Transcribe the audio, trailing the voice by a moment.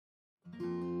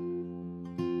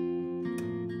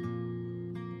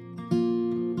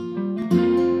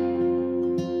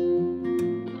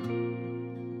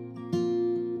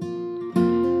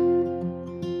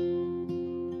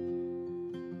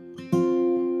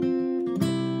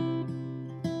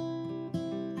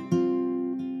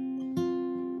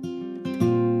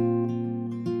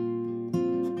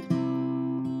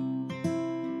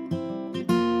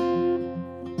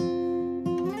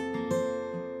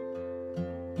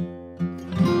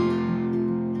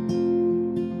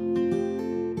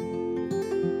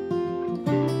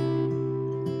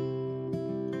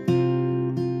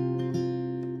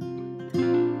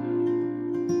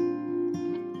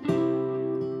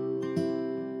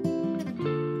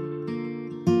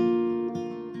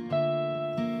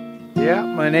Yeah,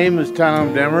 my name is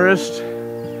Tom Demarest.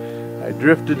 I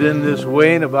drifted in this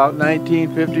way in about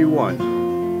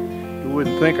 1951. You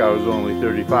wouldn't think I was only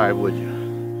 35, would you?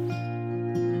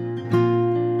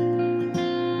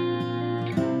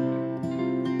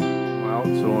 Well,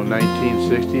 so in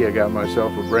 1960 I got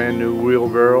myself a brand new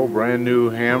wheelbarrow, brand new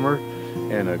hammer,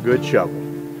 and a good shovel.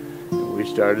 And we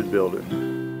started building.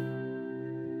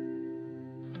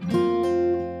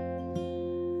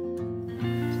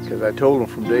 Because I told them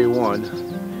from day one,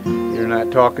 you're not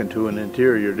talking to an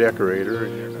interior decorator.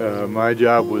 My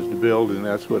job was to build, and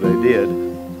that's what I did.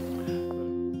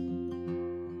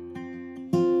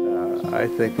 I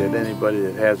think that anybody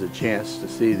that has a chance to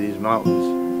see these mountains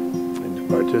and to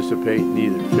participate in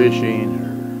either fishing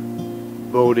or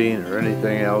boating or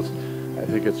anything else, I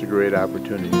think it's a great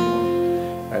opportunity for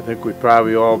them. I think we'd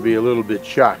probably all be a little bit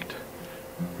shocked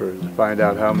to find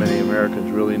out how many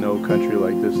Americans really know a country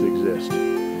like this exists.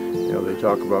 You know, they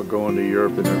talk about going to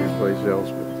Europe and every place else,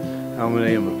 but how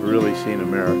many of them have really seen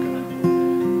America?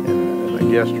 And a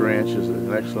guest ranch is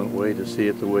an excellent way to see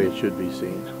it the way it should be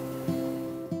seen.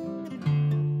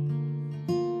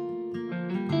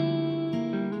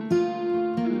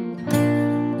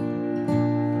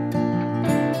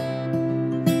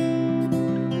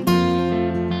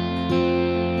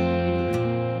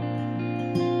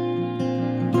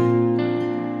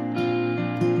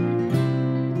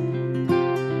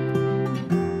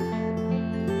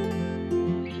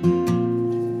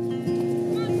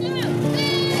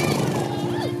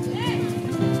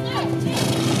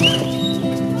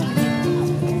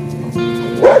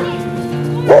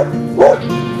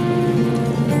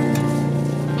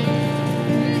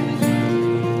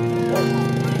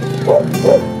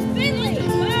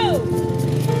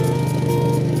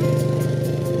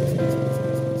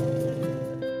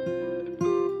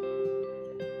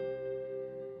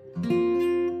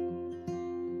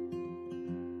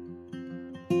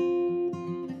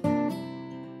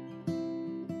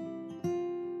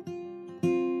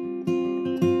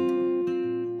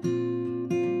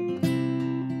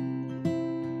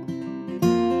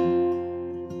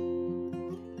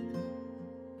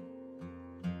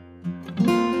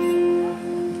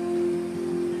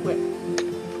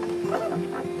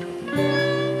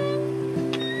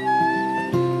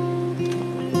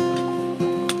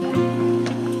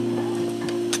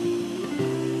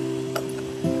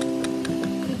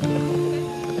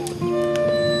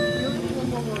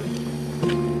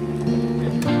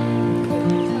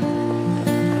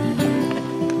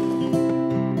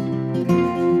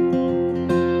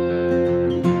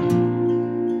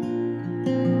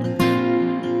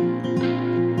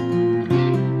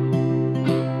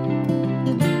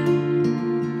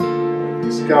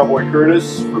 Cowboy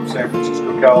Curtis from San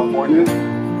Francisco, California,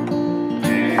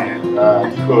 and I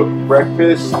cook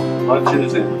breakfast,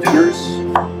 lunches, and dinners,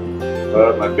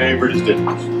 but my favorite is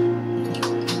dinners.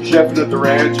 Chefing at the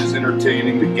ranch is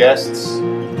entertaining the guests,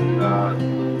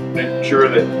 making sure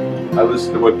that I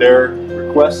listen to what their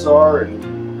requests are and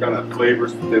what kind of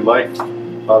flavors that they like. A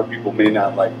lot of people may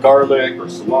not like garlic or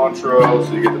cilantro,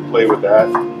 so you get to play with that.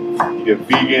 You get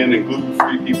vegan and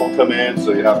gluten-free people come in,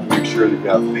 so you have to make sure that you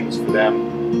have things for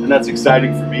them. And that's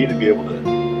exciting for me to be able to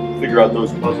figure out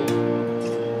those puzzles.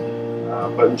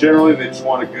 But generally, they just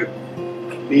want a good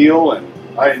meal, and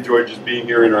I enjoy just being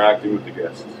here interacting with the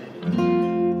guests.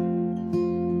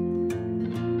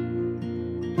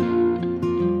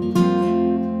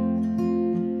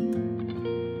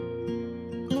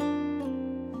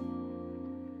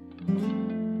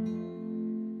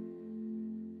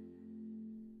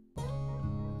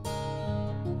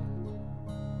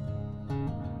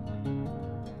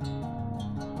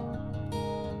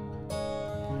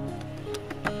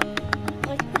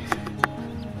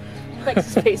 Like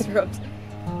space ropes.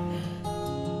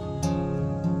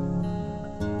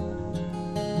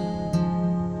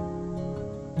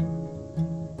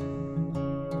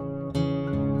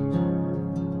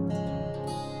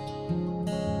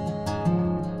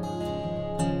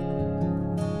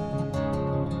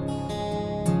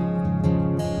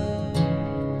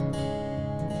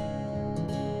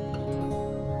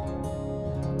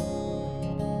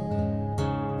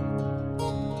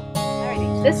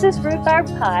 This is rhubarb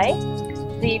pie.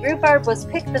 The rhubarb was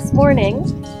picked this morning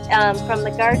from the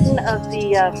garden of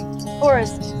the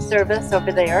Forest Service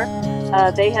over there.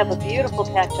 They have a beautiful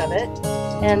patch of it.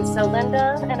 And so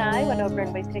Linda and I went over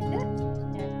and we picked it.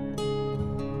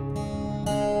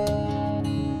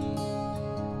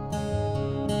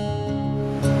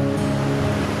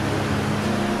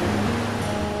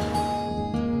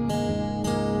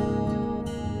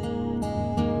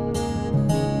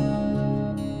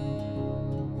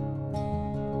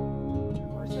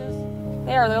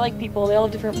 are. They're like people. They all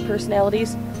have different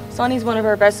personalities. Sonny's one of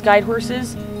our best guide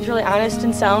horses. He's really honest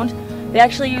and sound. They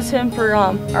actually use him for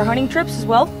our hunting trips as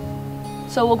well.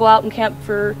 So we'll go out and camp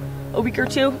for a week or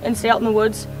two and stay out in the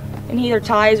woods. And he either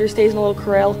ties or stays in a little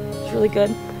corral. It's really good.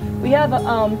 We have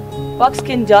a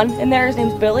buckskin dun in there. His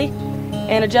name's Billy.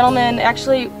 And a gentleman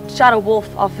actually shot a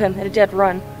wolf off him at a dead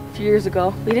run a few years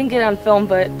ago. We didn't get it on film,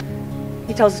 but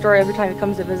he tells a story every time he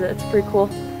comes to visit. It's pretty cool.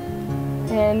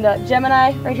 And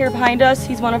Gemini, right here behind us,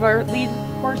 he's one of our lead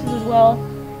horses as well.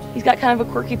 He's got kind of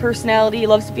a quirky personality. He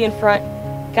loves to be in front.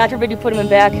 God forbid you put him in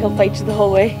back, he'll fight you the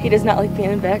whole way. He does not like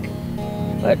being in back.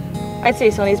 But I'd say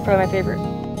Sonny's probably my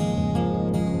favorite.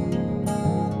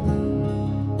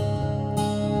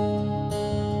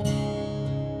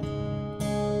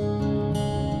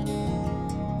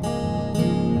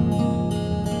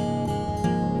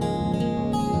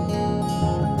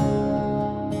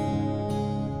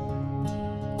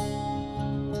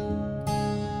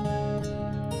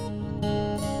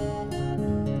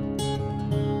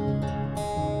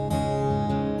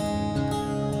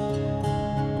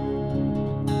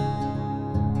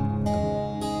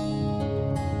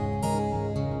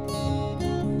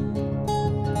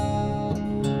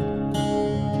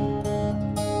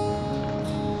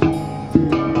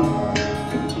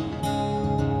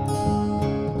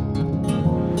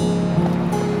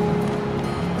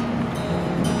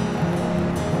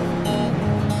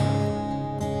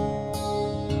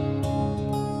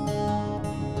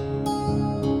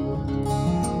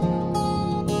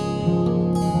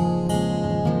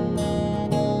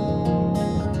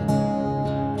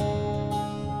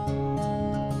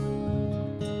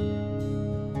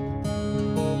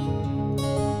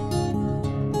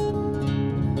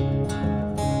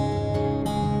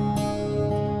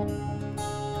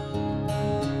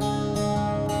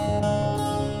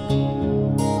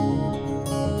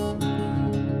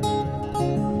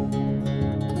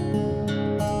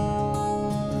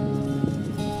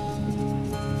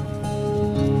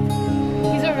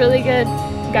 Really good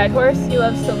guide horse. He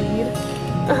loves to lead.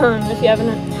 If you have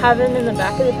him in the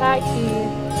back of the pack,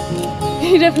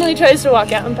 he definitely tries to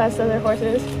walk out and pass other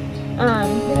horses. He's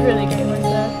a really great horse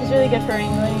though. He's really good for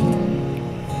wrangling.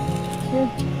 Yeah,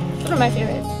 it's one of my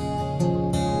favorites.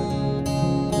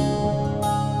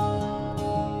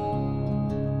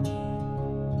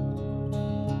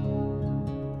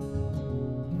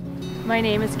 My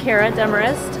name is Kara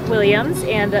Demarest Williams,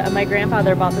 and my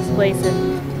grandfather bought this place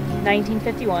in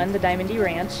 1951, the Diamond D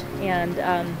Ranch, and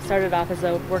started off as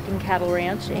a working cattle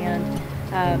ranch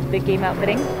and big game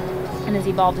outfitting, and has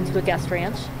evolved into a guest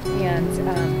ranch.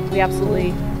 And we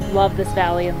absolutely love this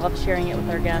valley and love sharing it with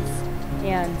our guests.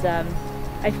 And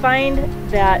I find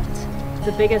that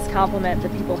the biggest compliment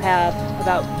that people have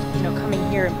about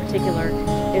coming here in particular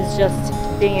is just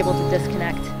being able to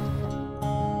disconnect.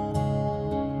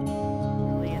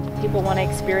 And people want to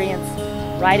experience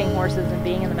riding horses and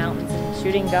being in the mountains and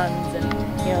shooting guns,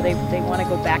 and they want to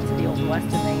go back to the Old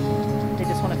West, and they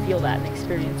just want to feel that and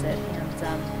experience it,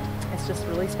 and it's just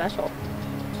really special.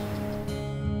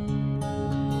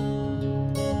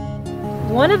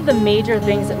 One of the major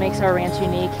things that makes our ranch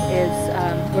unique is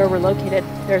where we're located.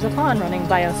 There's a pond running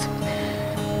by us.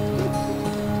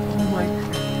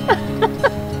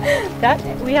 That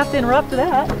we have to interrupt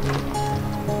that.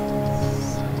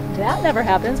 That never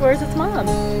happens. Where's its mom?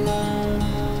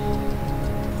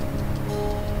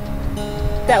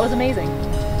 That was amazing.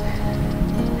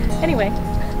 Anyway,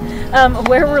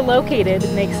 where we're located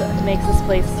makes this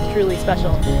place truly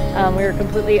special. We're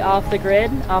completely off the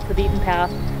grid, off the beaten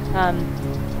path.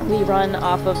 We run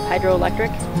off of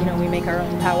hydroelectric. We make our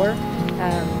own power,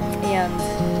 and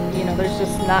there's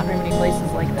just not very many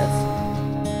places like this.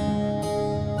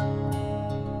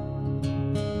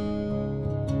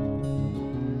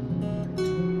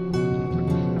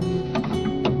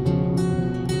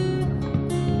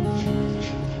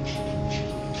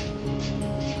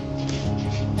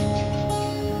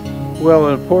 Well,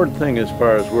 an important thing as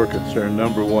far as we're concerned,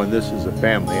 number one, this is a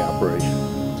family operation.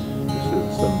 This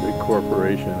is some big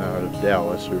corporation out of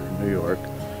Dallas or New York.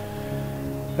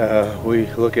 We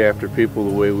look after people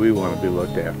the way we want to be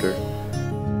looked after.